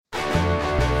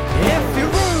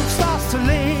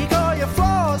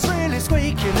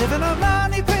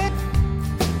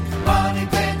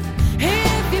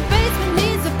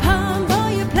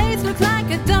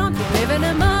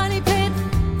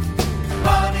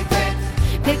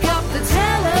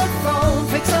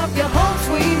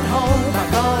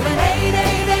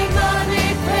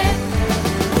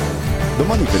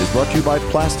Pit is brought to you by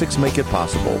Plastics Make It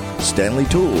Possible, Stanley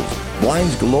Tools,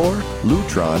 Blinds Galore,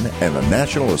 Lutron, and the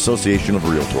National Association of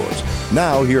Realtors.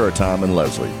 Now, here are Tom and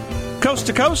Leslie. Coast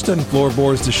to coast and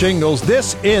floorboards to shingles,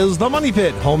 this is the Money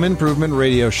Pit Home Improvement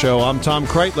Radio Show. I'm Tom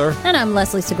Kreitler. And I'm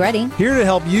Leslie Segretti. Here to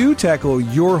help you tackle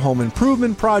your home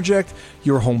improvement project,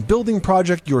 your home building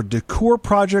project, your decor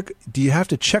project. Do you have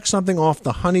to check something off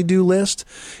the honey-do list?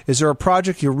 Is there a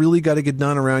project you really got to get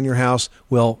done around your house?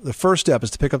 Well, the first step is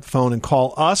to pick up the phone and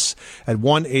call us at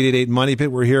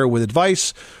 1-888-MONEY-PIT. We're here with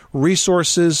advice,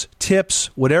 resources,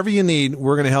 tips, whatever you need.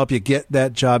 We're going to help you get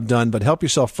that job done. But help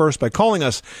yourself first by calling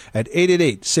us at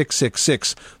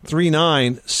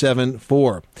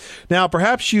 888-666-3974. Now,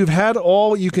 perhaps you've had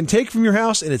all you can take from your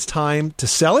house and it's time to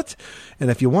sell it. And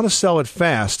if you want to sell it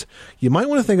fast, you might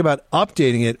want to think about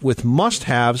updating it with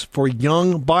must-haves for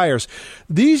young buyers.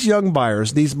 These young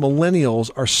buyers, these millennials,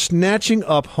 are snatching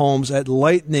up homes at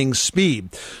lightning speed.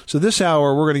 So this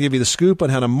hour, we're going to give you the scoop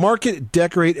on how to market,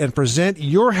 decorate, and present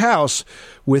your house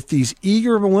with these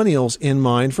eager millennials in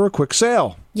mind for a quick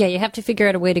sale. Yeah, you have to figure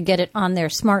out a way to get it on their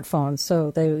smartphone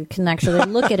so they can actually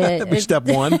look at it. That'd be step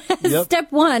one. Yep. Step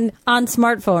one on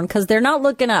smartphone, because they're not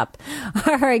looking up.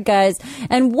 All right, guys.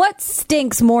 And what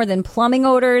stinks more than plumbing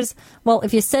odors? Well,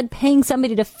 if you said paying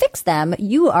somebody to fix them,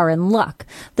 you are in luck.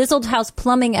 This old house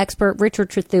plumbing expert, Richard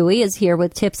Trethewey, is here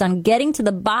with tips on getting to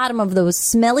the bottom of those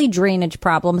smelly drainage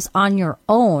problems on your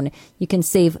own. You can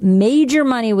save major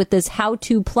money with this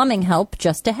how-to plumbing help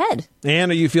just ahead.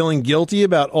 And are you feeling guilty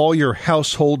about all your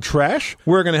household trash?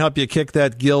 We're going to help you kick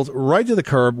that guilt right to the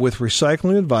curb with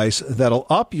recycling advice that'll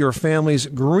up your family's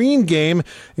green game,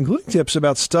 including tips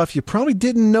about stuff you probably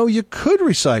didn't know you could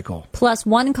recycle. Plus,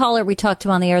 one caller we talked to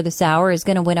on the air this hour is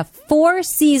going to win a 4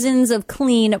 Seasons of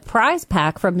Clean prize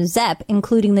pack from Zep,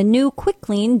 including the new Quick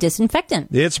Clean disinfectant.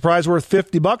 It's a prize worth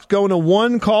 $50. Going to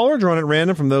one caller, drawn at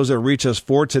random from those that reach us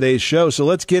for today's show. So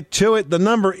let's get to it. The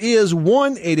number is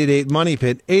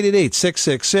 1-888-MONEY-PIT,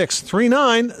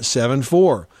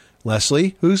 888-666-3974.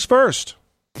 Leslie, who's first?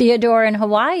 Theodore in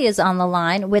Hawaii is on the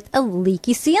line with a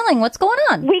leaky ceiling. What's going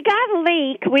on? We got a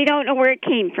leak. We don't know where it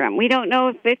came from. We don't know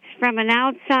if it's from an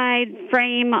outside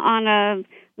frame on a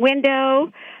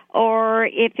window or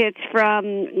if it's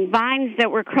from vines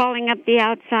that were crawling up the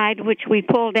outside, which we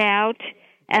pulled out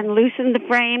and loosened the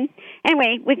frame.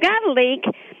 Anyway, we've got a leak.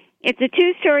 It's a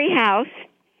 2-story house.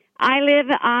 I live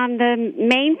on the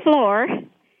main floor,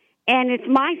 and it's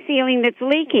my ceiling that's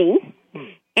leaking,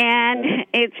 and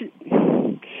it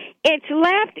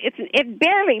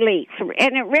barely leaks,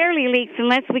 and it rarely leaks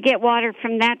unless we get water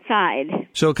from that side.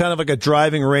 So kind of like a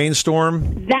driving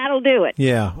rainstorm? That'll do it.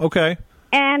 Yeah, okay.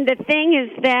 And the thing is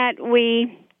that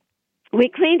we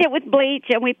cleaned it with bleach,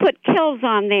 and we put Kills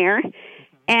on there,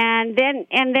 and then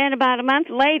about a month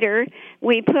later,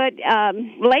 we put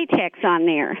latex on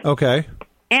there. Okay.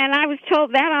 And I was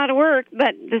told that ought to work,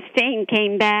 but the stain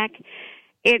came back.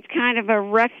 It's kind of a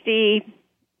rusty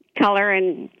color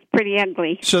and pretty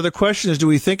ugly. So the question is, do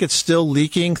we think it's still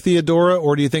leaking, Theodora,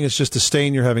 or do you think it's just a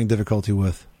stain you're having difficulty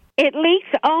with? It leaks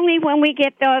only when we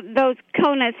get those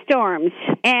Kona storms,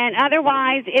 and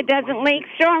otherwise it doesn't leak.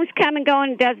 Storms come and go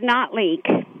and it does not leak.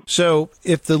 So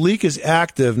if the leak is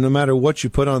active, no matter what you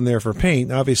put on there for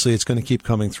paint, obviously it's going to keep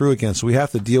coming through again. So we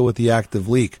have to deal with the active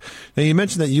leak. Now, you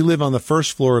mentioned that you live on the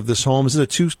first floor of this home. Is it a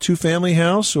two-family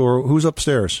house, or who's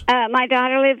upstairs? My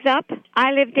daughter lives up.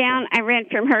 I live down. I rent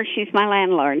from her. She's my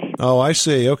landlord. Oh, I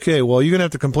see. Okay. Well, you're going to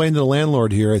have to complain to the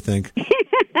landlord here, I think.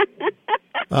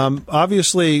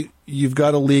 Obviously, you've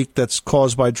got a leak that's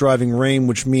caused by driving rain,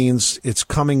 which means it's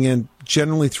coming in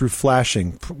generally through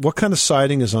flashing. What kind of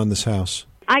siding is on this house?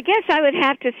 I guess I would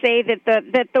have to say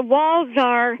that the walls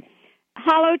are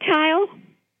hollow tile,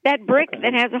 that brick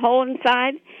that has a hole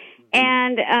inside,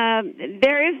 and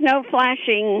there is no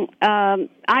flashing.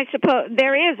 I suppose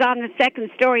there is on the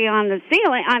second story on the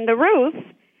ceiling, on the roof.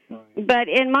 But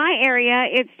in my area,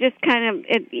 it's just kind of,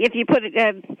 if you put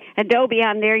adobe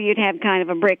on there, you'd have kind of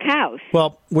a brick house.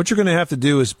 Well, what you're going to have to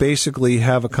do is basically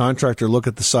have a contractor look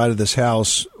at the side of this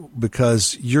house,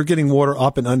 because you're getting water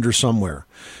up and under somewhere.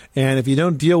 And if you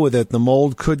don't deal with it, the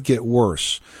mold could get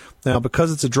worse. Now,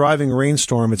 because it's a driving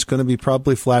rainstorm, it's going to be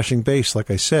probably flashing base,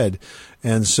 like I said.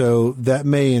 And so that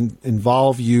may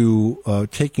involve you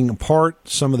taking apart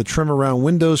some of the trim around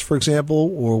windows, for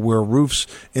example, or where roofs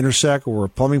intersect or where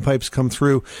plumbing pipes come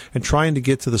through, and trying to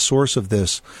get to the source of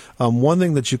this. One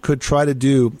thing that you could try to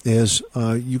do is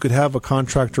you could have a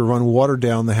contractor run water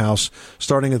down the house,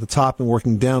 starting at the top and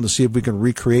working down to see if we can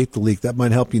recreate the leak. That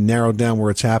might help you narrow down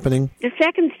where it's happening. The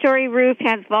second-story roof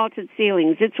has vaulted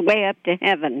ceilings. It's way up to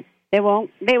heaven. They won't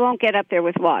get up there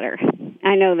with water.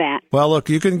 I know that. Well, look,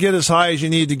 you can get as high as you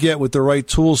need to get with the right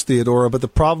tools, Theodora, but the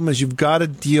problem is you've got to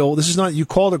deal. This is not, you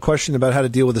called a question about how to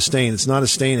deal with a stain. It's not a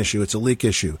stain issue. It's a leak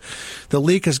issue. The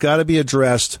leak has got to be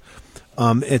addressed.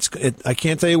 I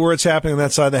can't tell you where it's happening on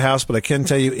that side of the house, but I can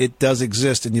tell you it does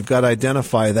exist, and you've got to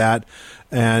identify that.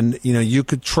 And, you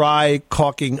could try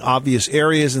caulking obvious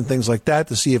areas and things like that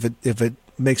to see if it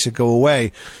makes it go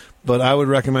away. But I would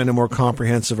recommend a more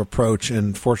comprehensive approach,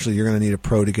 and fortunately, you're going to need a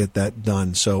pro to get that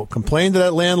done. So complain to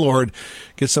that landlord,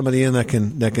 get somebody in that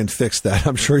can fix that.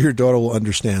 I'm sure your daughter will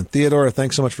understand. Theodora,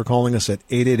 thanks so much for calling us at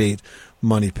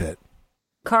 888-MONEY-PIT.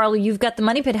 Carl, you've got the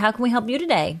Money Pit. How can we help you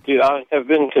today? Yeah, I have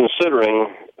been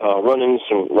considering running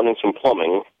some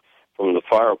plumbing from the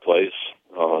fireplace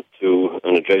to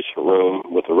an adjacent room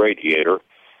with a radiator,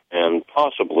 and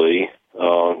possibly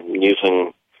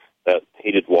using that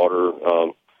heated water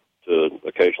to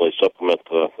occasionally supplement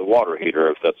the water heater,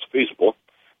 if that's feasible.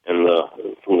 And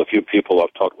from the few people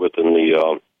I've talked with in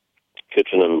the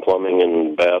kitchen and plumbing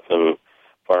and bath and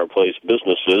fireplace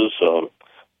businesses, so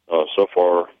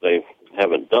far they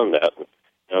haven't done that.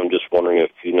 And I'm just wondering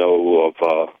if you know of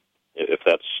if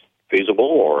that's feasible,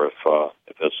 or if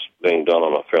that's being done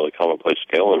on a fairly commonplace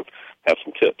scale, and have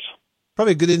some tips.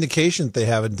 Probably a good indication that they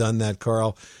haven't done that,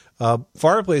 Carl.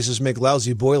 Fireplaces make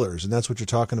lousy boilers, and that's what you're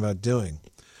talking about doing.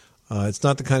 It's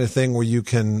not the kind of thing where you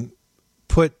can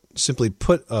simply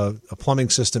put a plumbing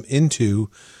system into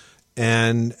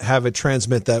and have it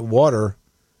transmit that water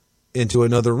into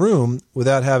another room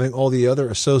without having all the other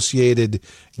associated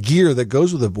gear that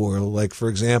goes with a boiler. Like, for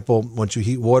example, once you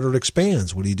heat water, it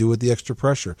expands. What do you do with the extra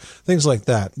pressure? Things like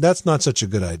that. That's not such a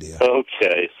good idea.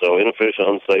 Okay, so inefficient,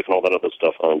 unsafe, and all that other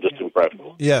stuff. Just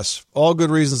impractical. Yes, all good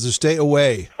reasons to stay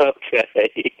away.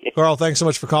 Okay. Carl, thanks so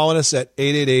much for calling us at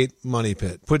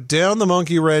 888-MONEY-PIT. Put down the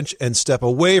monkey wrench and step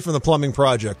away from the plumbing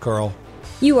project, Carl.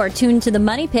 You are tuned to the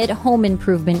Money Pit Home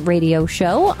Improvement Radio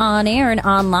Show, on air and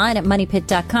online at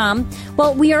moneypit.com.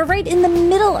 Well, we are right in the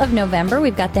middle of November.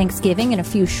 We've got Thanksgiving in a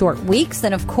few short weeks,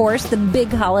 and of course, the big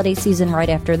holiday season right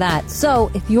after that. So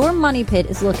if your Money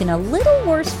Pit is looking a little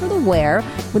worse for the wear,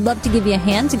 we'd love to give you a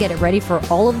hand to get it ready for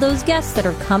all of those guests that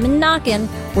are coming knocking.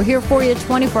 We're here for you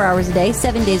 24 hours a day,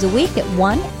 7 days a week at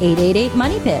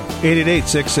 1-888-MONEY-PIT.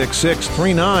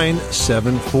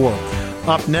 888-666-3974.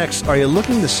 Up next, are you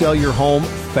looking to sell your home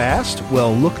fast?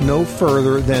 Well, look no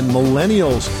further than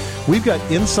millennials. We've got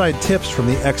inside tips from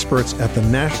the experts at the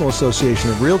National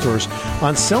Association of Realtors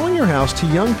on selling your house to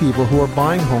young people who are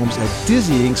buying homes at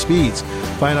dizzying speeds.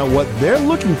 Find out what they're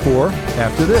looking for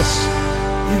after this.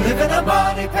 You live in a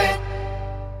money pit.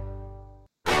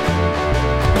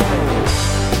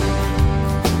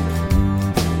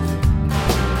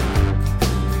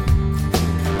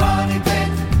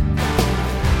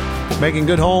 Making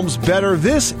good homes better.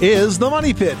 This is the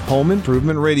Money Pit Home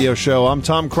Improvement Radio Show. I'm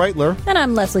Tom Kreitler. And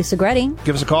I'm Leslie Segretti.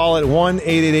 Give us a call at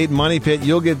 1-888-MONEY-PIT.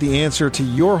 You'll get the answer to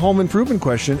your home improvement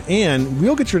question, and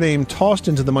we'll get your name tossed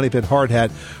into the Money Pit hard hat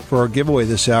for our giveaway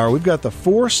this hour. We've got the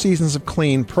 4 Seasons of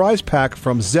Clean prize pack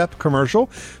from Zepp Commercial,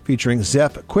 featuring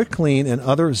Zepp Quick Clean and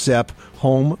other Zepp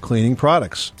home cleaning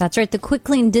products. That's right. The Quick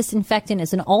Clean Disinfectant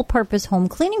is an all-purpose home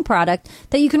cleaning product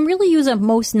that you can really use on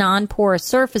most non-porous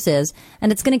surfaces,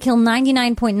 and it's going to kill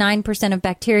 99.9% of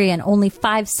bacteria in only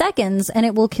 5 seconds, and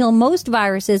it will kill most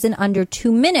viruses in under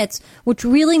 2 minutes, which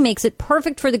really makes it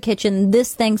perfect for the kitchen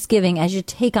this Thanksgiving as you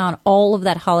take on all of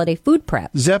that holiday food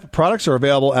prep. Zepp products are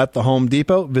available at the Home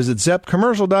Depot. Visit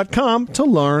ZeppCommercial.com to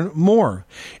learn more.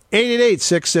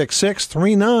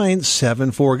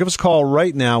 888-666-3974. Give us a call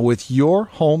right now with your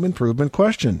home improvement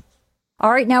question. All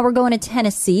right, now we're going to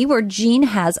Tennessee, where Jean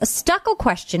has a stucco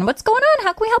question. What's going on?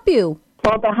 How can we help you?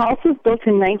 Well, the house was built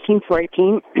in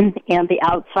 1914, and the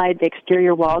outside, the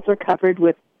exterior walls are covered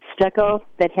with stucco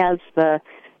that has the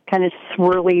kind of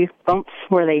swirly bumps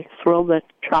where they swirl the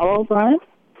trowels on it.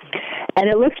 And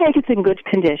it looks like it's in good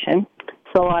condition,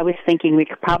 so I was thinking we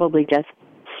could probably just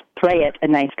spray it a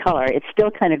nice color. It's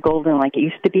still kind of golden like it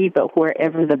used to be, but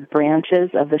wherever the branches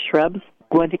of the shrubs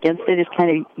went against it is kind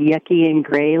of yucky and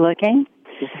gray looking.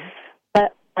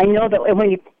 But I know that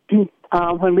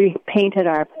when we painted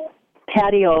our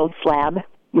patio slab,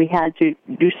 we had to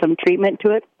do some treatment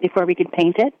to it before we could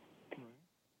paint it.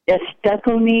 Does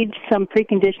stucco need some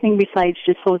preconditioning besides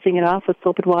just hosing it off with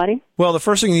soap and water? Well, the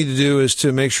first thing you need to do is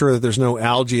to make sure that there's no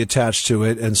algae attached to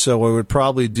it, and so I would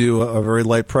probably do a very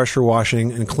light pressure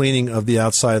washing and cleaning of the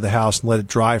outside of the house and let it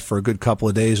dry for a good couple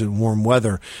of days in warm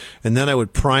weather. And then I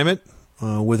would prime it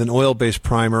with an oil-based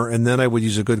primer, and then I would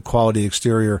use a good quality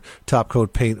exterior top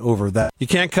coat paint over that. You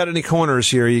can't cut any corners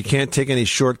here. You can't take any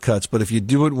shortcuts, but if you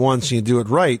do it once and you do it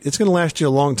right, it's going to last you a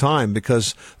long time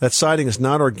because that siding is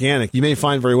not organic. You may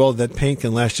find very well that paint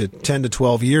can last you 10 to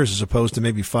 12 years as opposed to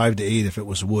maybe 5 to 8 if it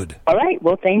was wood. All right.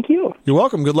 Well, thank you. You're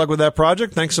welcome. Good luck with that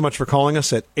project. Thanks so much for calling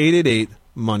us at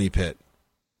 888-MONEY-PIT.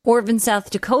 Orvin,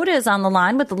 South Dakota is on the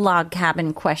line with the log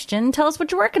cabin question. Tell us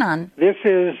what you're working on. This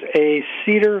is a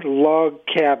cedar log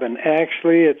cabin.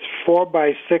 Actually, it's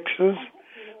 4x6s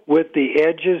with the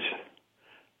edges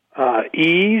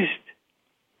eased.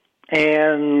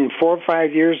 And 4 or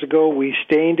 5 years ago, we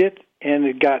stained it, and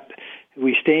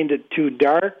we stained it too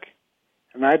dark.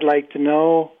 And I'd like to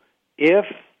know if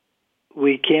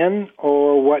we can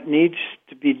or what needs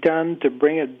to be done to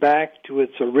bring it back to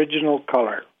its original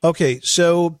color. Okay,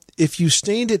 so if you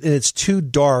stained it and it's too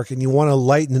dark and you want to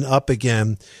lighten it up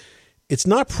again, it's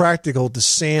not practical to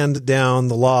sand down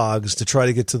the logs to try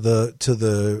to get to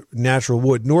the natural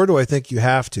wood, nor do I think you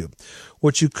have to.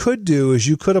 What you could do is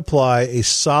you could apply a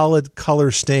solid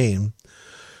color stain,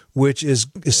 which is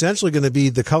essentially going to be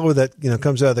the color that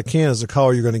comes out of the can is the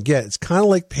color you're going to get. It's kind of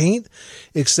like paint,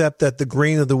 except that the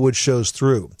grain of the wood shows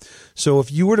through. So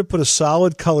if you were to put a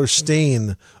solid color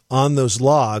stain on those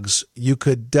logs, you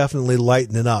could definitely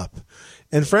lighten it up.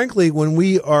 And frankly, when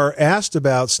we are asked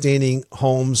about staining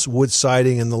homes, wood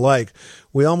siding, and the like,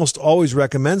 we almost always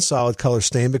recommend solid color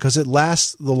stain because it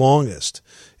lasts the longest.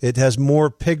 It has more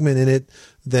pigment in it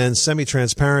than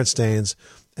semi-transparent stains.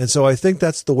 And so I think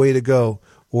that's the way to go.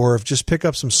 Or if just pick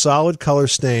up some solid color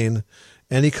stain,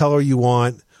 any color you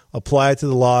want, apply it to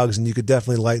the logs, and you could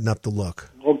definitely lighten up the look.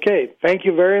 Okay, thank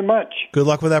you very much. Good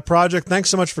luck with that project. Thanks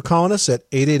so much for calling us at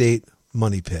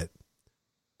 888-MONEY-PIT.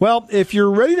 Well, if you're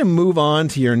ready to move on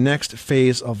to your next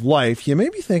phase of life, you may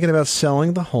be thinking about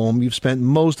selling the home you've spent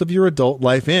most of your adult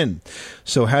life in.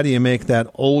 So how do you make that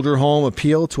older home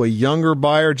appeal to a younger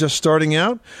buyer just starting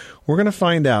out? We're going to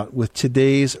find out with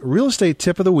today's Real Estate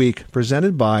Tip of the Week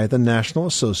presented by the National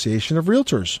Association of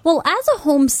Realtors. Well, as a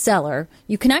home seller,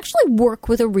 you can actually work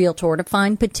with a realtor to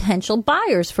find potential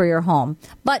buyers for your home.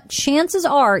 But chances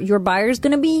are your buyer's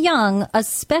going to be young,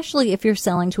 especially if you're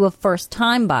selling to a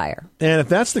first-time buyer. And if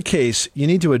that's the case, you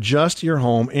need to adjust your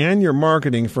home and your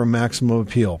marketing for maximum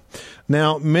appeal.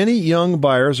 Now, many young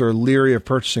buyers are leery of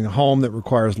purchasing a home that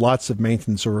requires lots of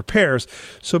maintenance or repairs,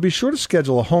 so be sure to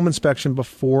schedule a home inspection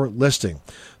before listing.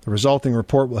 The resulting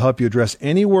report will help you address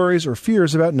any worries or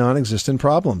fears about non-existent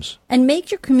problems. And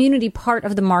make your community part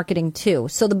of the marketing, too,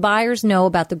 so the buyers know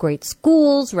about the great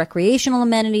schools, recreational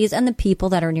amenities, and the people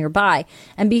that are nearby.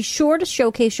 And be sure to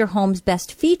showcase your home's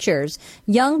best features.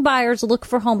 Young buyers look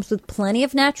for homes with plenty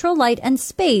of natural light and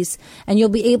space, and you'll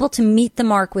be able to meet the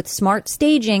mark with smart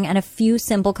staging and a few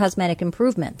simple cosmetic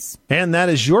improvements. And that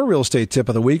is your Real Estate Tip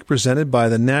of the Week presented by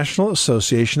the National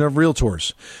Association of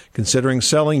Realtors. Considering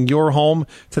selling your home,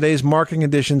 today's marketing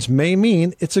conditions may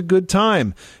mean it's a good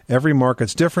time. Every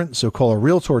market's different, so call a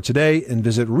realtor today and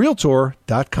visit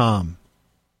Realtor.com.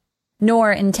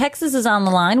 Nora in Texas is on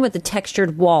the line with the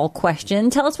textured wall question.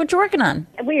 Tell us what you're working on.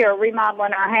 We are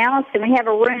remodeling our house, and we have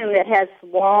a room that has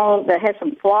walls that has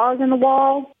some flaws in the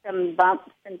wall, some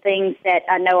bumps and things that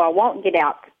I know I won't get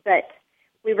out. But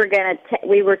we were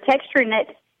texturing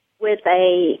it with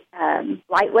a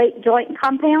lightweight joint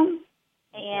compound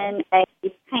and a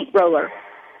paint roller.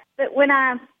 But when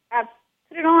I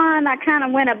put it on, I kind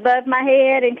of went above my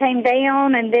head and came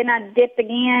down, and then I dipped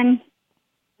again,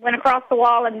 went across the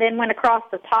wall, and then went across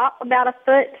the top about a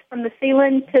foot from the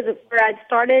ceiling to where I'd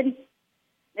started,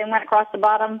 then went across the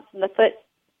bottom from the foot,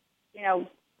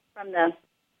 from the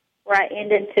where I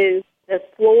ended to the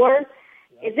floor.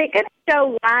 Is it going to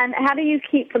show line? How do you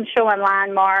keep from showing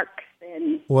line marks?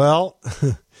 Well,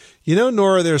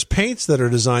 Nora, there's paints that are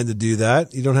designed to do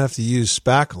that. You don't have to use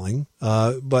spackling.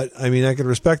 But, I can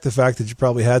respect the fact that you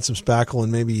probably had some spackle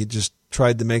and maybe you just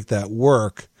tried to make that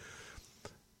work.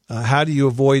 How do you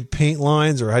avoid paint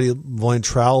lines or how do you avoid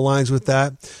trowel lines with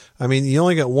that? You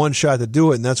only got one shot to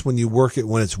do it, and that's when you work it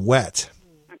when it's wet.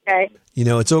 Okay.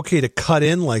 It's okay to cut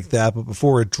in like that, but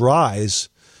before it dries,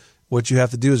 what you have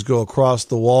to do is go across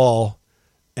the wall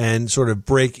and sort of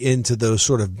break into those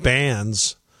sort of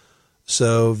bands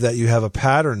so that you have a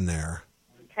pattern there.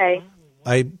 Okay.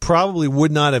 I probably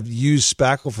would not have used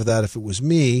spackle for that if it was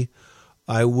me.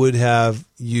 I would have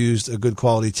used a good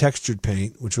quality textured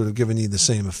paint, which would have given you the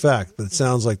same effect. But it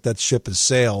sounds like that ship has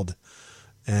sailed,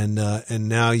 and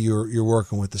now you're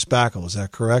working with the spackle. Is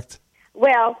that correct?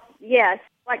 Well, yes.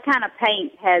 What kind of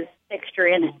paint has texture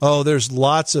in it? Oh, there's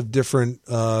lots of different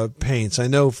paints. I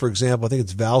know, for example, I think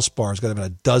it's Valspar's got about a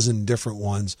dozen different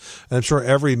ones. And I'm sure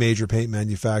every major paint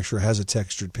manufacturer has a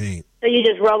textured paint. So you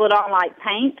just roll it on like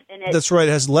paint? That's right.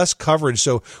 It has less coverage.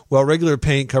 So while regular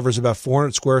paint covers about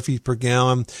 400 square feet per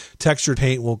gallon, textured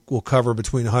paint will cover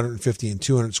between 150 and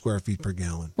 200 square feet per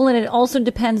gallon. Well, and it also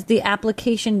depends. The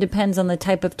application depends on the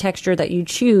type of texture that you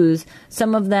choose.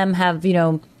 Some of them have,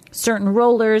 certain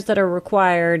rollers that are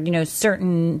required,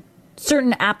 certain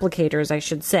applicators, I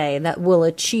should say, that will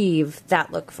achieve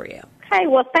that look for you. Okay,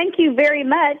 well, thank you very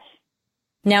much.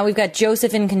 Now we've got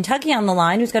Joseph in Kentucky on the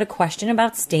line who's got a question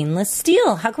about stainless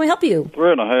steel. How can we help you?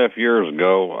 3.5 years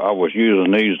ago, I was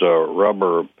using these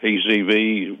rubber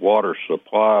PCV water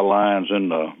supply lines in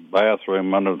the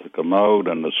bathroom under the commode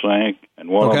and the sink, and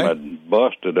one of them had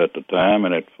busted at the time,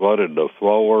 and it flooded the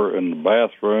floor in the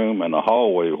bathroom and the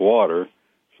hallway with water.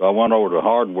 So I went over to the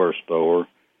hardware store,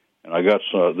 and I got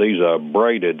these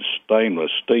braided stainless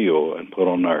steel and put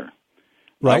on there.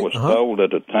 Right. I was told at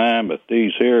the time that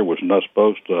these here was not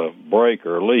supposed to break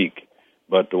or leak,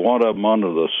 but the one of them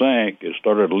under the sink, it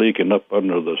started leaking up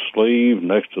under the sleeve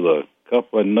next to the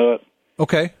coupling nut.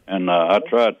 Okay. And I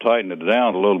tried tightening it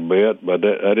down a little bit, but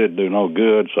that didn't do no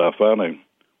good, so I finally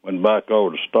went back over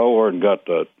to the store and got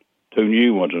the 2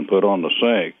 new ones and put on the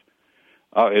sink.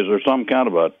 Is there some kind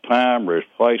of a time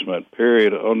replacement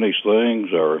period on these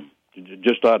things, or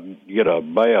just I'd get a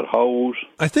bad hose?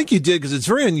 I think you did, because it's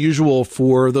very unusual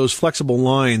for those flexible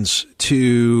lines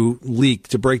to leak,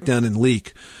 to break down and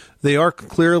leak. They are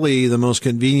clearly the most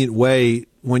convenient way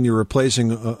when you're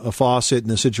replacing a faucet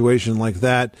in a situation like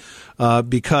that,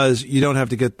 because you don't have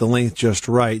to get the length just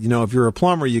right. If you're a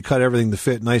plumber, you cut everything to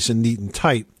fit nice and neat and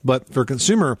tight. But for a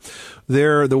consumer,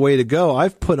 they're the way to go.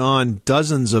 I've put on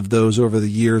dozens of those over the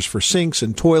years for sinks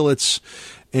and toilets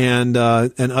and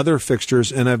other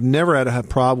fixtures, and I've never had a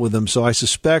problem with them. So I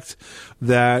suspect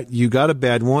that you got a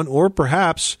bad one, or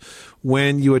perhaps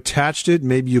when you attached it,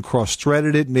 maybe you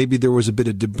cross-threaded it, maybe there was a bit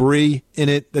of debris in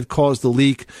it that caused the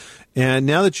leak. And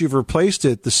now that you've replaced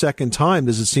it the second time,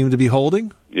 does it seem to be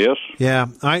holding? Yes. Yeah,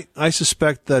 I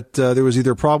suspect that there was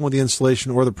either a problem with the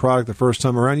installation or the product the first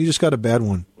time around. You just got a bad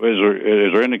one.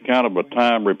 Is there any kind of a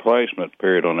time replacement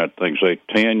period on that thing, say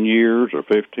 10 years or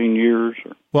 15 years?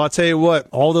 Well, I'll tell you what,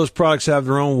 all those products have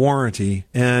their own warranty,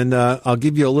 and I'll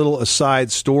give you a little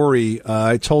aside story.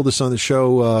 I told this on the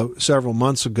show several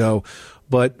months ago,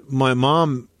 but my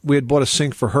mom, we had bought a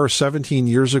sink for her 17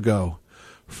 years ago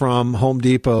from Home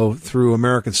Depot through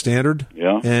American Standard.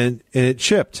 Yeah. And it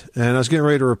chipped, and I was getting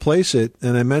ready to replace it,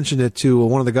 and I mentioned it to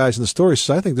one of the guys in the store. He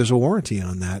said, I think there's a warranty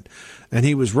on that. And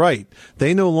he was right.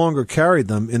 They no longer carried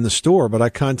them in the store, but I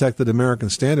contacted American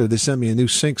Standard. They sent me a new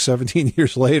sink 17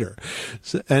 years later.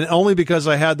 And only because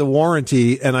I had the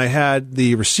warranty and I had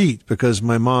the receipt, because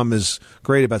my mom is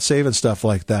great about saving stuff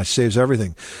like that. She saves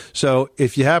everything. So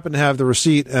if you happen to have the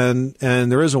receipt and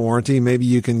there is a warranty, maybe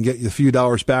you can get the few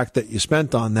dollars back that you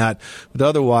spent on that. But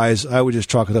otherwise, I would just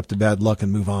chalk it up to bad luck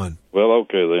and move on. Well,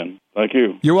 okay then. Thank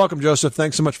you. You're welcome, Joseph.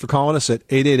 Thanks so much for calling us at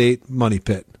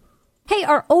 888-MONEY-PIT. Hey,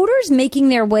 are odors making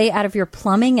their way out of your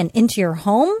plumbing and into your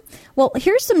home? Well,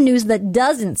 here's some news that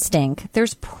doesn't stink.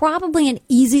 There's probably an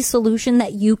easy solution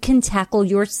that you can tackle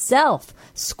yourself.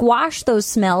 Squash those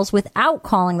smells without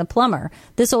calling the plumber.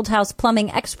 This Old House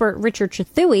plumbing expert Richard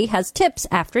Chathui has tips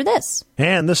after this.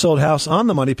 And This Old House on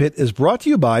the Money Pit is brought to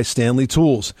you by Stanley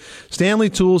Tools. Stanley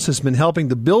Tools has been helping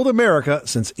to build America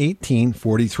since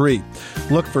 1843.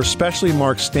 Look for specially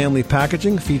marked Stanley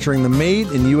packaging featuring the Made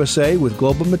in USA with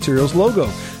Global Materials logo.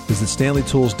 Visit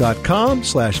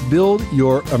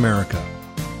StanleyTools.com/buildyouramerika.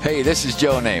 Hey, this is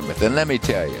Joe Namath, and let me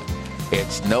tell you,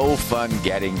 it's no fun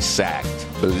getting sacked,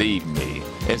 believe me,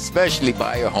 especially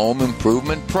by a home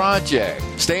improvement project.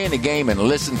 Stay in the game and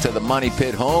listen to the Money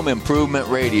Pit Home Improvement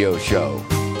Radio Show.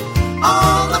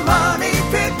 On the Money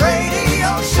Pit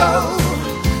Radio Show,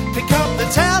 pick up the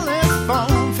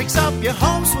telephone, fix up your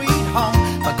home sweet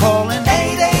home by calling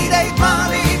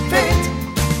 888-MONEY-PIT.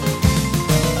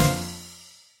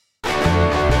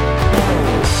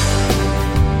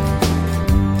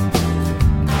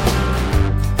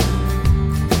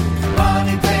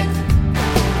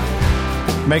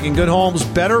 Making good homes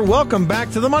better. Welcome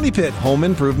back to the Money Pit Home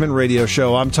Improvement Radio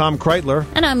Show. I'm Tom Kreitler.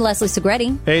 And I'm Leslie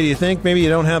Segretti. Hey, do you think maybe you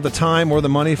don't have the time or the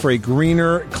money for a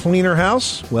greener, cleaner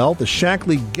house? Well, the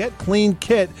Shackley Get Clean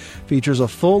Kit features a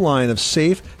full line of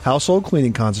safe household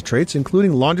cleaning concentrates,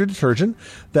 including laundry detergent,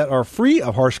 that are free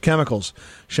of harsh chemicals.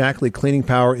 Shackley cleaning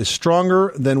power is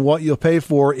stronger than what you'll pay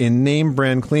for in name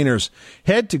brand cleaners.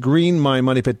 Head to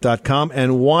greenmymoneypit.com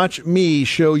and watch me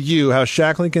show you how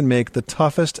Shackley can make the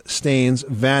toughest stains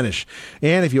vanish.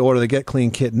 And if you order the Get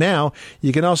Clean kit now,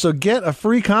 you can also get a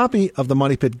free copy of the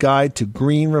Money Pit Guide to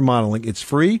Green Remodeling. It's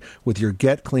free with your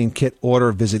Get Clean kit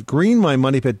order. Visit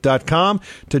greenmymoneypit.com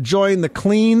to join the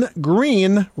clean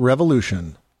green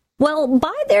revolution. Well,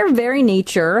 by their very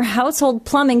nature, household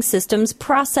plumbing systems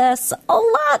process a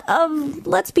lot of,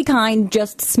 let's be kind,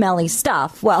 just smelly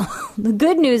stuff. Well, the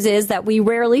good news is that we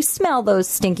rarely smell those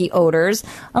stinky odors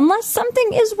unless something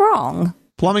is wrong.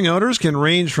 Plumbing odors can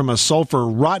range from a sulfur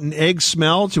rotten egg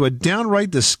smell to a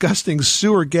downright disgusting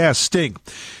sewer gas stink.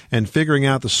 And figuring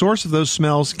out the source of those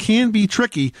smells can be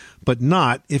tricky, but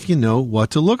not if you know what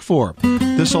to look for.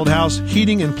 This Old House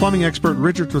heating and plumbing expert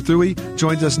Richard Trethewey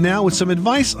joins us now with some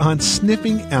advice on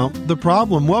sniffing out the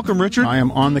problem. Welcome, Richard. I am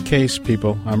on the case,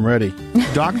 people. I'm ready.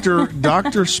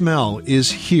 Dr. Smell is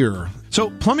here. So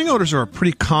plumbing odors are a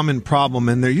pretty common problem,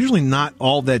 and they're usually not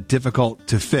all that difficult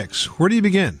to fix. Where do you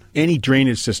begin? Any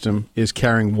drainage system is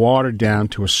carrying water down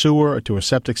to a sewer or to a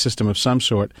septic system of some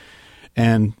sort.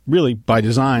 And really, by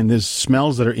design, there's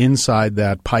smells that are inside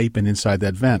that pipe and inside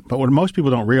that vent. But what most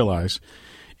people don't realize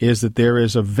is that there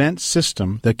is a vent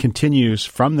system that continues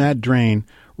from that drain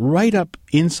right up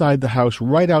inside the house,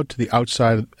 right out to the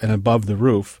outside and above the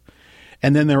roof.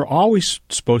 And then there are always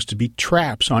supposed to be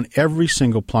traps on every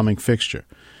single plumbing fixture.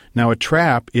 Now, a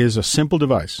trap is a simple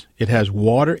device. It has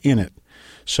water in it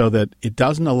so that it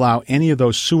doesn't allow any of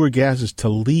those sewer gases to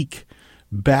leak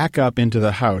back up into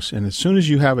the house. And as soon as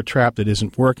you have a trap that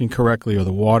isn't working correctly or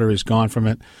the water is gone from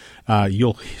it,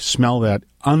 you'll smell that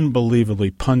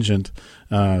unbelievably pungent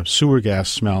sewer gas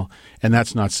smell, and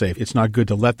that's not safe. It's not good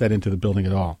to let that into the building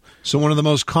at all. So one of the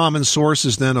most common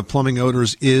sources then of plumbing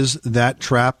odors is that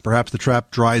trap. Perhaps the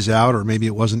trap dries out, or maybe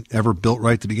it wasn't ever built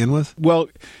right to begin with? Well,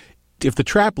 if the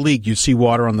trap leaked, you'd see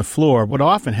water on the floor. What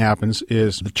often happens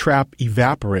is the trap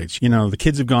evaporates. You know, the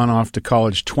kids have gone off to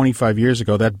college 25 years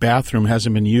ago. That bathroom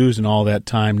hasn't been used in all that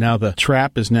time. Now the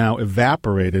trap is now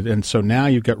evaporated, and so now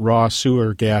you've got raw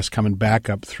sewer gas coming back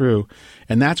up through.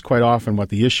 And that's quite often what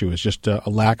the issue is, just a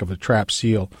lack of a trap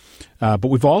seal. But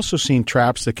we've also seen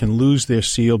traps that can lose their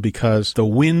seal because the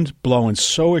wind blowing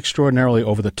so extraordinarily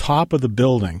over the top of the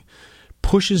building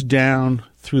pushes down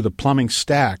through the plumbing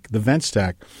stack, the vent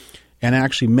stack, and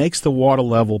actually makes the water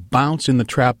level bounce in the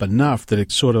trap enough that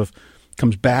it sort of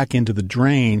comes back into the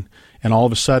drain, and all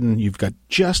of a sudden you've got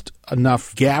just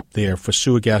enough gap there for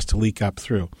sewer gas to leak up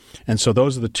through. And so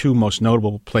those are the two most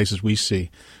notable places we see.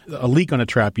 A leak on a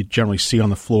trap you'd generally see on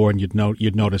the floor, and you'd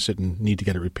notice it and need to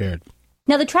get it repaired.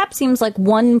 Now, the trap seems like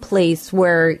one place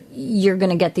where you're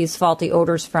going to get these faulty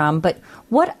odors from, but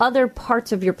what other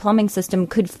parts of your plumbing system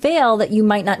could fail that you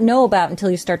might not know about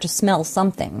until you start to smell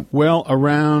something? Well,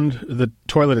 around the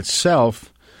toilet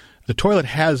itself, the toilet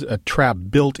has a trap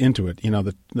built into it. You know,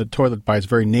 the toilet by its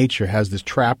very nature has this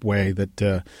trapway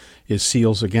that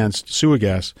seals against sewer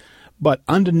gas. But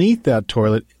underneath that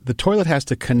toilet, the toilet has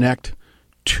to connect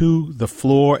to the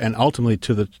floor and ultimately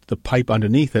to the pipe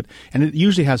underneath it, and it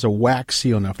usually has a wax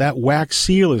seal. Now, if that wax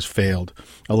seal has failed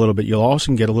a little bit, you'll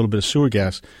also get a little bit of sewer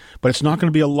gas, but it's not going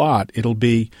to be a lot. It'll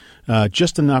be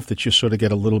just enough that you sort of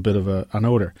get a little bit of an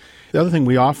odor. The other thing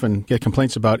we often get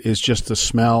complaints about is just the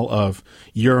smell of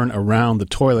urine around the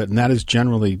toilet, and that is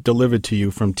generally delivered to you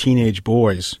from teenage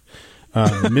boys.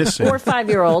 Missing. Or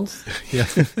 5-year-olds. Yeah,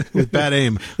 with bad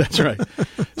aim. That's right.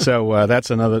 So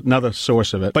that's another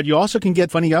source of it. But you also can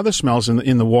get funny other smells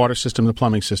in the water system, the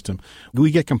plumbing system. We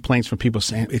get complaints from people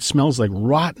saying it smells like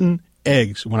rotten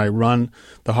eggs when I run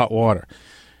the hot water.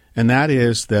 And that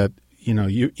is that, you know,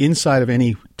 you inside of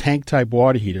any tank-type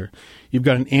water heater, you've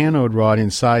got an anode rod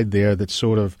inside there that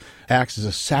sort of acts as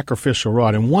a sacrificial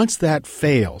rod. And once that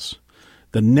fails,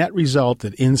 the net result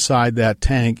that inside that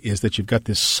tank is that you've got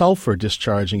this sulfur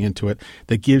discharging into it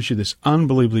that gives you this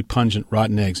unbelievably pungent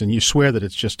rotten eggs. And you swear that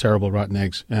it's just terrible rotten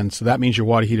eggs. And so that means your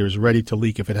water heater is ready to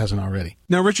leak if it hasn't already.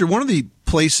 Now, Richard, one of the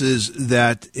places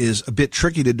that is a bit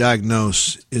tricky to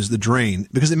diagnose is the drain,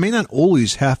 because it may not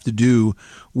always have to do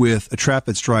with a trap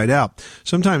that's dried out.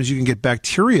 Sometimes you can get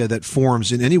bacteria that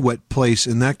forms in any wet place,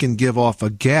 and that can give off a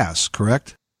gas,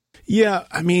 correct? Yeah,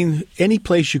 I mean, any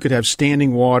place you could have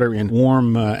standing water in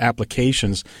warm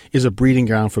applications is a breeding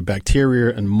ground for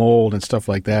bacteria and mold and stuff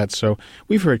like that. So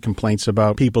we've heard complaints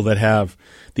about people that have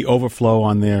the overflow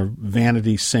on their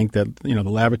vanity sink, that, you know,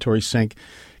 the lavatory sink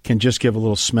can just give a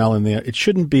little smell in there. It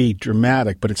shouldn't be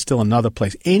dramatic, but it's still another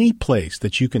place. Any place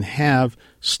that you can have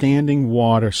standing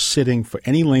water sitting for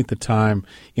any length of time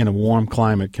in a warm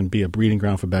climate can be a breeding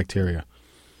ground for bacteria.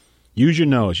 Use your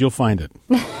nose. You'll find it.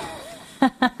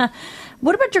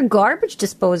 What about your garbage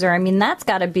disposer? I mean, that's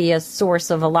got to be a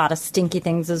source of a lot of stinky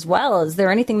things as well. Is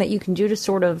there anything that you can do to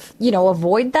sort of,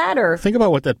 avoid that? Or think about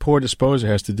what that poor disposer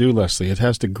has to do, Leslie. It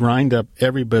has to grind up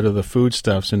every bit of the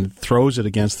foodstuffs and throws it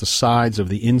against the sides of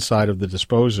the inside of the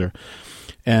disposer.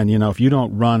 And, if you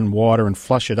don't run water and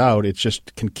flush it out, it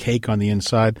just can cake on the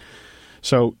inside.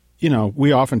 So,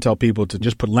 we often tell people to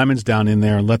just put lemons down in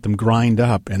there and let them grind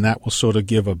up, and that will sort of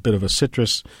give a bit of a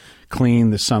citrus clean.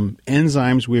 There's some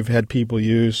enzymes we've had people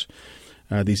use.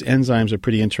 These enzymes are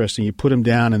pretty interesting. You put them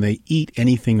down, and they eat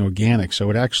anything organic,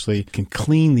 so it actually can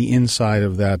clean the inside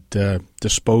of that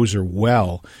disposer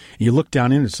well. And you look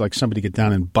down in, it's like somebody get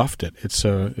down and buffed it.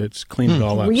 It's cleaned it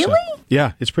all up. Really? So,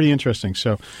 yeah, it's pretty interesting.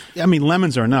 So, I mean,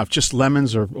 lemons are enough. Just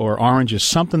lemons or oranges,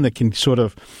 something that can sort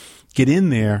of get in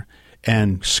there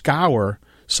and scour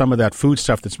some of that food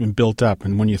stuff that's been built up.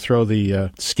 And when you throw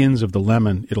the skins of the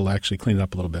lemon, it'll actually clean it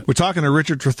up a little bit. We're talking to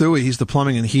Richard Trethewey. He's the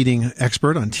plumbing and heating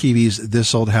expert on TV's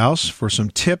This Old House for some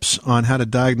tips on how to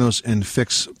diagnose and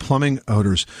fix plumbing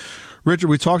odors. Richard,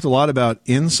 we talked a lot about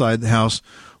inside the house.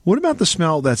 What about the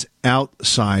smell that's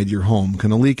outside your home?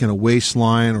 Can a leak in a waste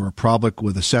line or a problem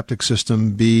with a septic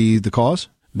system be the cause?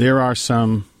 There are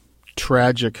some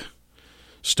tragic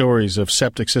stories of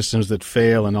septic systems that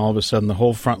fail, and all of a sudden the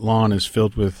whole front lawn is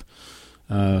filled with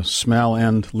smell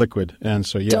and liquid. And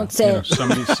so, don't say it.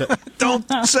 Don't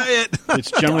say it.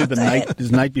 It's generally the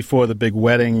night before the big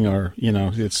wedding, or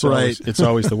it's right. It's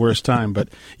always the worst time. But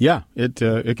yeah, it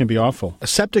can be awful. A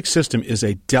septic system is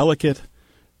a delicate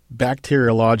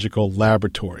bacteriological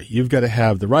laboratory. You've got to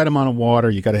have the right amount of water.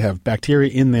 You've got to have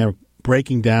bacteria in there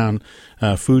breaking down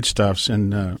foodstuffs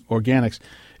and organics,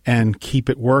 and keep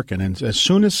it working. And as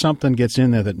soon as something gets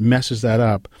in there that messes that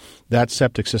up, that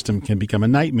septic system can become a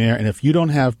nightmare. And if you don't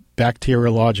have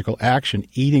bacteriological action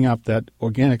eating up that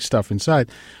organic stuff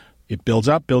inside, it builds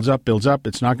up.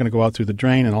 It's not going to go out through the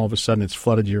drain, and all of a sudden it's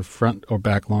flooded your front or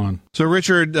back lawn. So,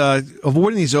 Richard,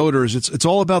 avoiding these odors, it's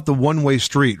all about the one-way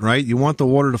street, right? You want the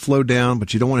water to flow down,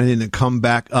 but you don't want anything to come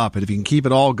back up. And if you can keep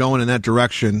it all going in that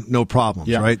direction, no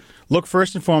problems, right? Look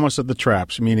first and foremost at the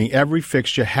traps, meaning every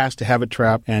fixture has to have a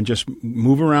trap, and just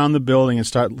move around the building and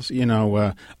start,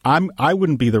 I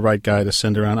wouldn't be the right guy to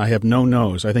send around. I have no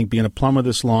nose. I think being a plumber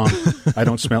this long, I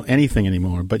don't smell anything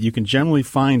anymore. But you can generally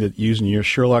find it using your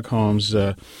Sherlock Holmes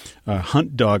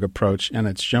hunt dog approach, and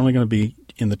it's generally going to be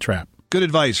in the trap. Good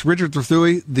advice. Richard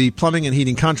Trethewey, the plumbing and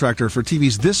heating contractor for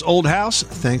TV's This Old House.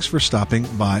 Thanks for stopping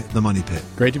by the Money Pit.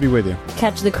 Great to be with you.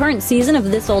 Catch the current season of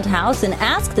This Old House and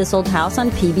Ask This Old House on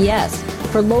PBS.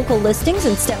 For local listings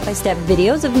and step-by-step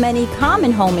videos of many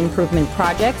common home improvement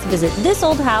projects, visit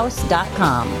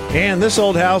thisoldhouse.com. And This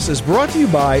Old House is brought to you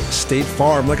by State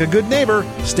Farm. Like a good neighbor,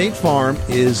 State Farm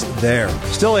is there.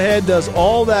 Still ahead, does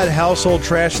all that household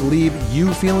trash leave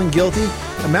you feeling guilty?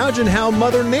 Imagine how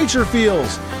Mother Nature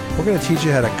feels. We're going to teach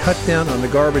you how to cut down on the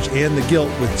garbage and the guilt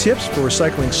with tips for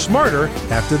recycling smarter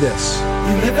after this.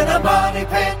 You live in a money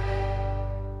pit.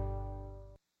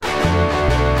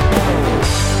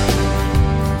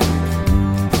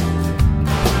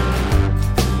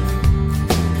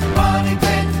 Money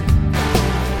Pit.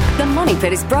 The Money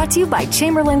Pit is brought to you by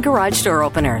Chamberlain Garage Door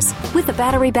Openers, with a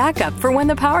battery backup for when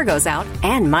the power goes out,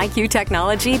 and MyQ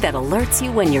technology that alerts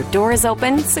you when your door is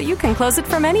open so you can close it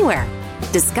from anywhere.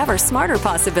 Discover smarter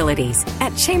possibilities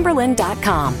at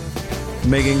Chamberlain.com.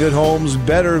 Making good homes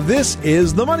better. This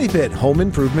is the Money Pit Home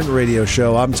Improvement Radio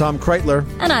Show. I'm Tom Kreitler.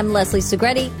 And I'm Leslie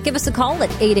Segretti. Give us a call at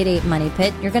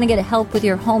 888-MONEY-PIT. You're going to get help with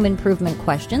your home improvement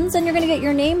questions, and you're going to get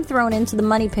your name thrown into the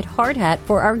Money Pit hard hat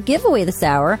for our giveaway this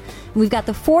hour. We've got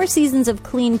the 4 Seasons of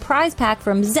Clean prize pack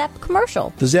from Zep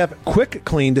Commercial. The Zep Quick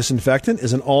Clean Disinfectant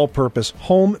is an all-purpose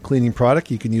home cleaning product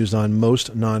you can use on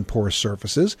most non-porous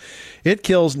surfaces. It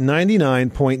kills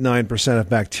 99.9% of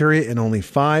bacteria in only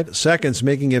 5 seconds,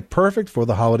 making it perfect for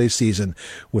the holiday season.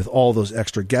 With all those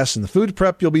extra guests and the food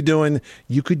prep you'll be doing,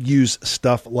 you could use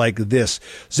stuff like this.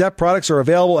 Zep products are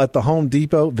available at the Home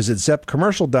Depot. Visit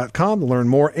ZepCommercial.com to learn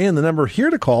more, and the number here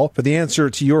to call for the answer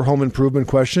to your home improvement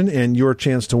question and your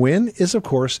chance to win is, of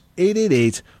course,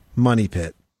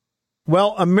 888-MONEY-PIT.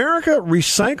 Well, America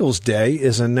Recycles Day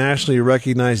is a nationally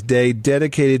recognized day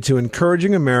dedicated to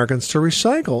encouraging Americans to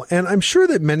recycle. And I'm sure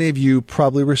that many of you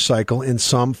probably recycle in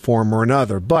some form or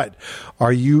another. But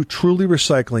are you truly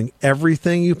recycling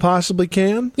everything you possibly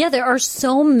can? Yeah, there are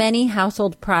so many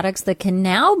household products that can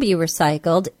now be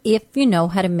recycled if you know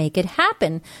how to make it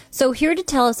happen. So here to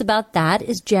tell us about that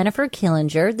is Jennifer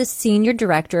Killinger, the Senior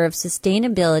Director of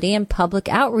Sustainability and Public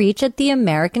Outreach at the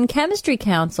American Chemistry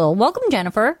Council. Welcome,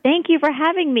 Jennifer. Thank you for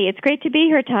having me. It's great to be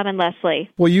here, Tom and Leslie.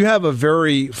 Well, you have a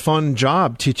very fun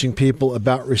job teaching people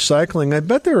about recycling. I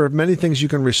bet there are many things you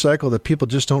can recycle that people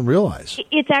just don't realize.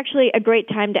 It's actually a great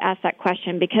time to ask that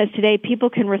question because today people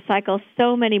can recycle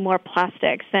so many more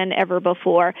plastics than ever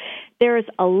before. There's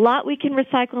a lot we can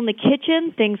recycle in the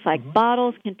kitchen, things like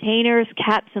bottles, containers,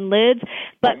 caps, and lids.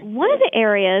 But one of the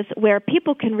areas where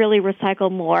people can really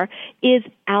recycle more is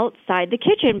outside the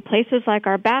kitchen, places like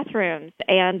our bathrooms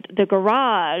and the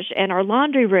garage and our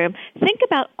laundry room. Think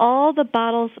about all the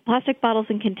bottles, plastic bottles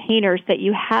and containers that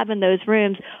you have in those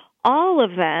rooms. All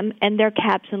of them and their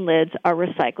caps and lids are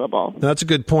recyclable. That's a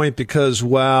good point because,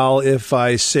 well, if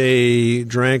I, say,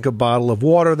 drank a bottle of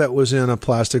water that was in a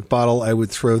plastic bottle, I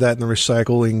would throw that in the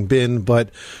recycling bin.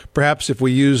 But perhaps if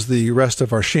we use the rest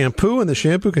of our shampoo and the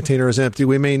shampoo container is empty,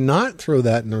 we may not throw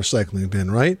that in the recycling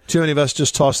bin, right? Too many of us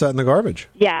just toss that in the garbage.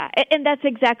 Yeah, and that's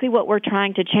exactly what we're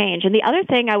trying to change. And the other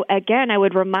thing, I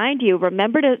would remind you,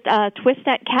 remember to twist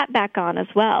that cap back on as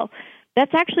well.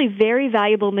 That's actually very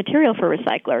valuable material for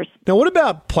recyclers. Now, what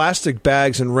about plastic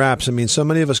bags and wraps? I mean, so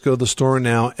many of us go to the store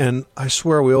now, and I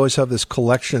swear we always have this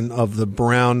collection of the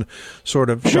brown sort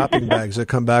of shopping bags that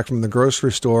come back from the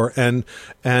grocery store. And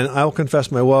I'll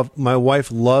confess, my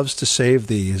wife loves to save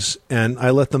these, and I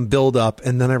let them build up,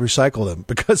 and then I recycle them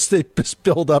because they just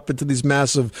build up into these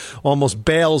massive, almost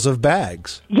bales of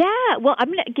bags. Yeah, well, I'm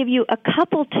going to give you a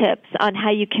couple tips on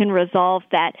how you can resolve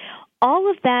that. All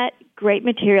of that great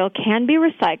material can be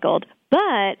recycled,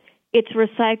 but it's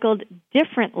recycled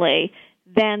differently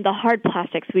than the hard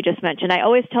plastics we just mentioned. I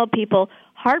always tell people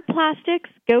hard plastics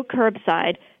go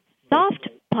curbside, soft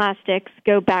plastics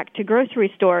go back to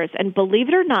grocery stores, and believe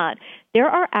it or not, there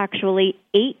are actually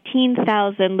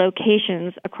 18,000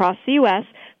 locations across the U.S.,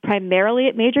 primarily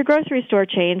at major grocery store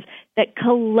chains, that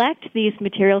collect these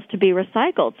materials to be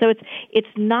recycled. So it's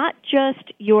not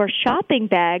just your shopping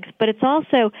bags, but it's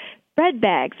also bread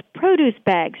bags, produce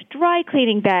bags, dry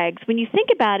cleaning bags. When you think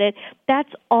about it,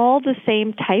 that's all the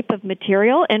same type of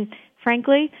material. And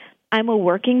frankly, I'm a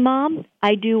working mom.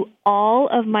 I do all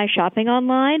of my shopping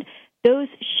online. Those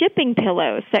shipping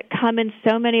pillows that come in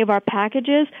so many of our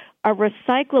packages are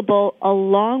recyclable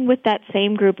along with that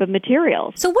same group of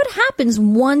materials. So what happens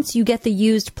once you get the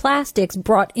used plastics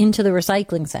brought into the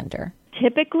recycling center?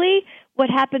 Typically, what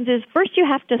happens is first you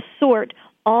have to sort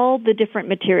all the different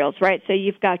materials, right? So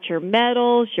you've got your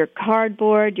metals, your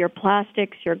cardboard, your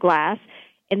plastics, your glass.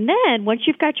 And then once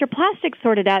you've got your plastics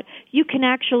sorted out, you can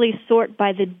actually sort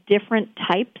by the different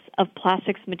types of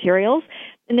plastics materials.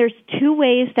 And there's two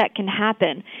ways that can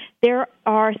happen. There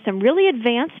are some really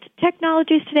advanced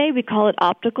technologies today. We call it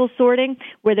optical sorting,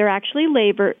 where they're actually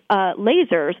lasers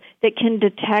that can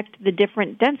detect the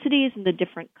different densities and the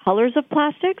different colors of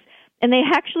plastics. And they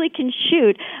actually can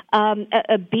shoot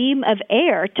a beam of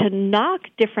air to knock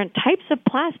different types of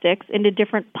plastics into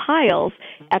different piles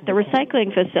at the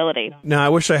recycling facility. Now, I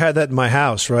wish I had that in my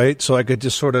house, right? So I could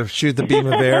just sort of shoot the beam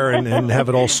of air and have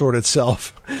it all sort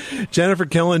itself. Jennifer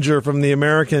Killinger from the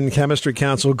American Chemistry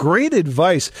Council. Great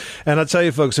advice. And I'll tell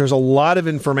you, folks, there's a lot of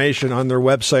information on their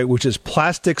website, which is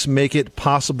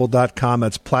plasticsmakeitpossible.com.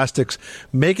 That's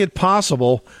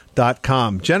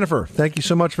plasticsmakeitpossible.com. Jennifer, thank you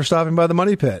so much for stopping by the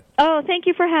Money Pit. Oh, thank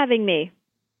you for having me.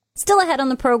 Still ahead on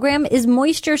the program, is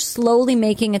moisture slowly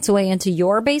making its way into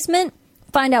your basement?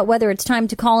 Find out whether it's time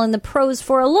to call in the pros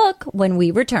for a look when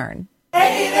we return.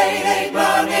 888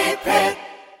 Money Pit.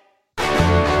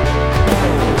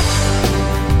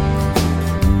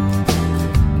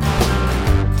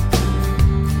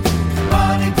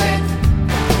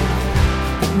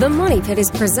 The Money Pit is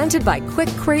presented by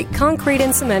Quikrete Concrete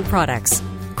and Cement Products.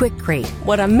 Quikrete,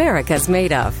 what America's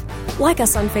made of. Like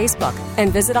us on Facebook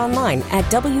and visit online at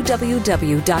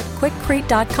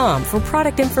www.quikrete.com for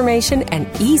product information and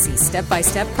easy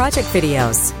step-by-step project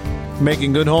videos.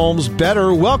 Making good homes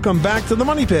better. Welcome back to the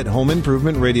Money Pit Home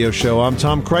Improvement Radio Show. I'm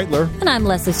Tom Kreitler. And I'm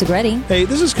Leslie Segretti. Hey,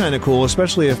 this is kind of cool,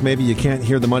 especially if maybe you can't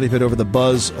hear the Money Pit over the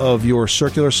buzz of your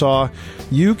circular saw.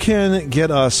 You can get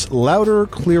us louder,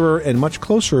 clearer, and much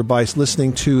closer by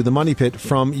listening to the Money Pit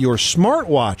from your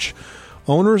smartwatch.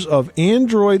 Owners of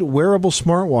Android wearable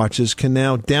smartwatches can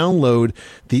now download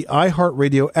the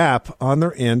iHeartRadio app on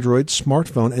their Android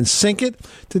smartphone and sync it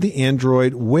to the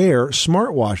Android Wear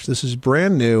smartwatch. This is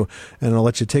brand new, and it'll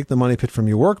let you take the Money Pit from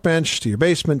your workbench to your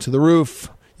basement to the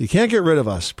roof. You can't get rid of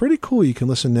us. Pretty cool. You can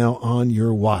listen now on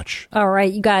your watch. All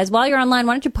right, you guys, while you're online,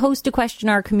 why don't you post a question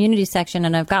in our community section?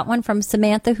 And I've got one from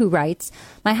Samantha who writes,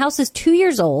 my house is 2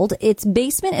 years old. Its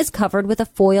basement is covered with a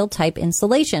foil type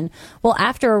insulation. Well,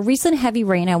 after a recent heavy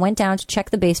rain, I went down to check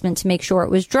the basement to make sure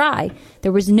it was dry.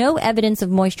 There was no evidence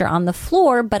of moisture on the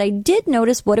floor, but I did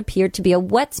notice what appeared to be a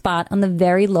wet spot on the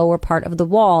very lower part of the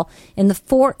wall in the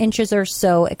 4 inches or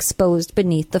so exposed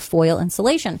beneath the foil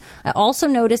insulation. I also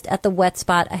noticed at the wet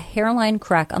spot a hairline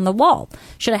crack on the wall.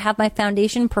 Should I have my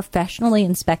foundation professionally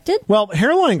inspected? Well,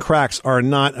 hairline cracks are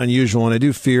not unusual, and I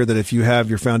do fear that if you have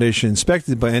your foundation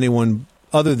inspected by anyone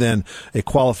other than a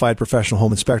qualified professional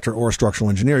home inspector or a structural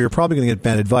engineer, you're probably going to get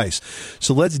bad advice.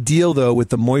 So let's deal, though, with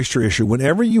the moisture issue.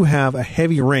 Whenever you have a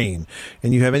heavy rain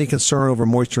and you have any concern over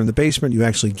moisture in the basement, you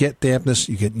actually get dampness,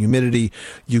 you get humidity,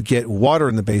 you get water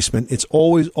in the basement. It's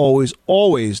always,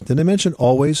 did I mention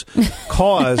always,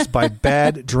 caused by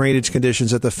bad drainage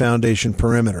conditions at the foundation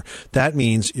perimeter. That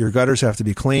means your gutters have to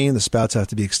be clean, the spouts have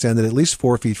to be extended at least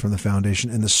 4 feet from the foundation,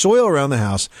 and the soil around the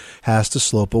house has to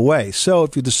slope away. So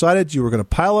if you decided you were going to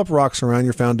pile up rocks around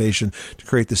your foundation to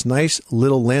create this nice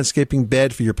little landscaping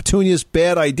bed for your petunias,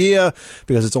 bad idea,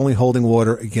 because it's only holding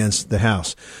water against the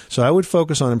house. So I would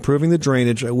focus on improving the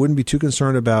drainage. I wouldn't be too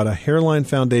concerned about a hairline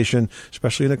foundation,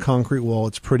 especially in a concrete wall.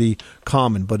 It's pretty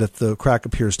common. But if the crack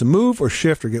appears to move or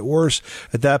shift or get worse,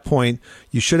 at that point,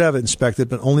 you should have it inspected,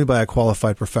 but only by a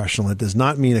qualified professional. It does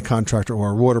not mean a contractor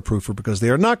or a waterproofer, because they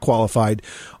are not qualified.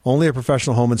 Only a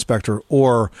professional home inspector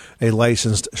or a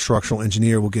licensed structural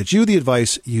engineer will get you the advice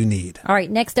you need. All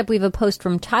right, next up we have a post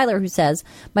from Tyler who says,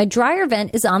 my dryer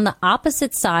vent is on the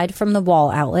opposite side from the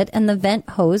wall outlet and the vent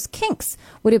hose kinks.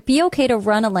 Would it be okay to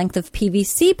run a length of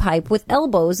PVC pipe with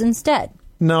elbows instead?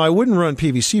 No, I wouldn't run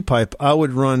PVC pipe. I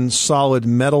would run solid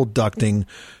metal ducting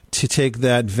to take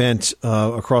that vent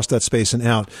across that space and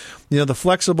out. You know, the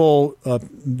flexible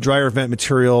dryer vent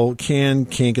material can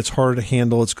kink. It's harder to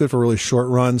handle. It's good for really short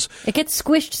runs. It gets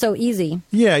squished so easy.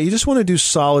 Yeah, you just want to do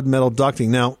solid metal ducting.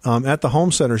 Now, at the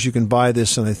home centers, you can buy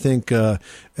this in, I think,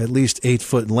 at least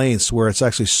 8-foot lengths, where it's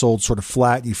actually sold sort of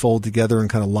flat. You fold together and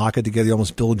kind of lock it together. You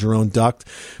almost build your own duct.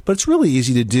 But it's really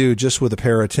easy to do just with a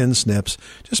pair of tin snips.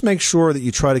 Just make sure that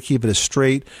you try to keep it as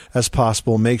straight as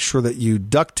possible. Make sure that you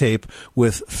duct tape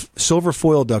with silver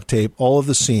foil duct tape all of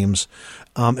the seams.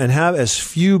 And have as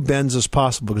few bends as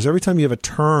possible, because every time you have a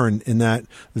turn in that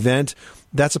vent,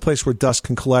 that's a place where dust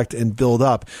can collect and build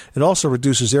up. It also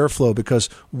reduces airflow, because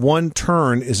one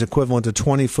turn is equivalent to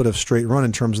 20 foot of straight run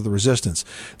in terms of the resistance.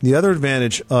 The other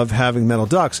advantage of having metal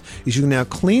ducts is you can now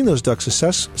clean those ducts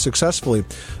successfully.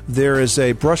 There is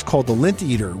a brush called the lint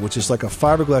eater, which is like a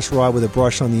fiberglass rod with a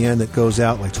brush on the end that goes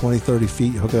out like 20, 30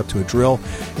 feet. You hook it up to a drill,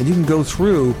 and you can go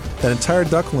through that entire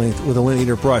duct length with a lint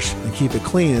eater brush and keep it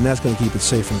clean, and that's going to keep it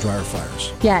safe from dryer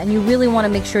fires. Yeah, and you really want to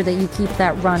make sure that you keep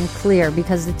that run clear,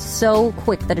 because it's so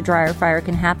quick that a dryer fire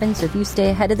can happen. So if you stay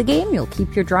ahead of the game, you'll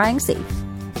keep your drying safe.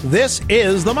 This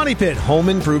is the Money Pit Home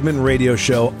Improvement Radio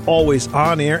Show, always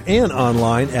on air and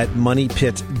online at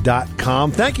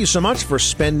moneypit.com. Thank you so much for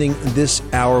spending this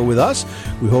hour with us.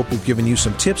 We hope we've given you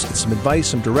some tips and some advice,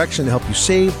 some direction to help you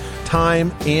save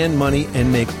time and money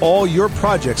and make all your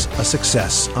projects a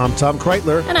success. I'm Tom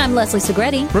Kreitler. And I'm Leslie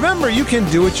Segretti. Remember, you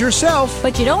can do it yourself,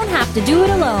 but you don't have to do it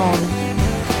alone.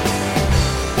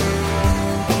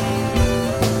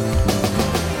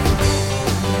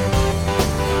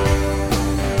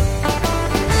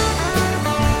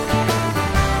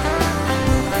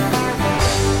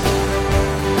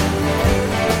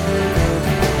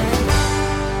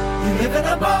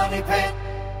 Money pit.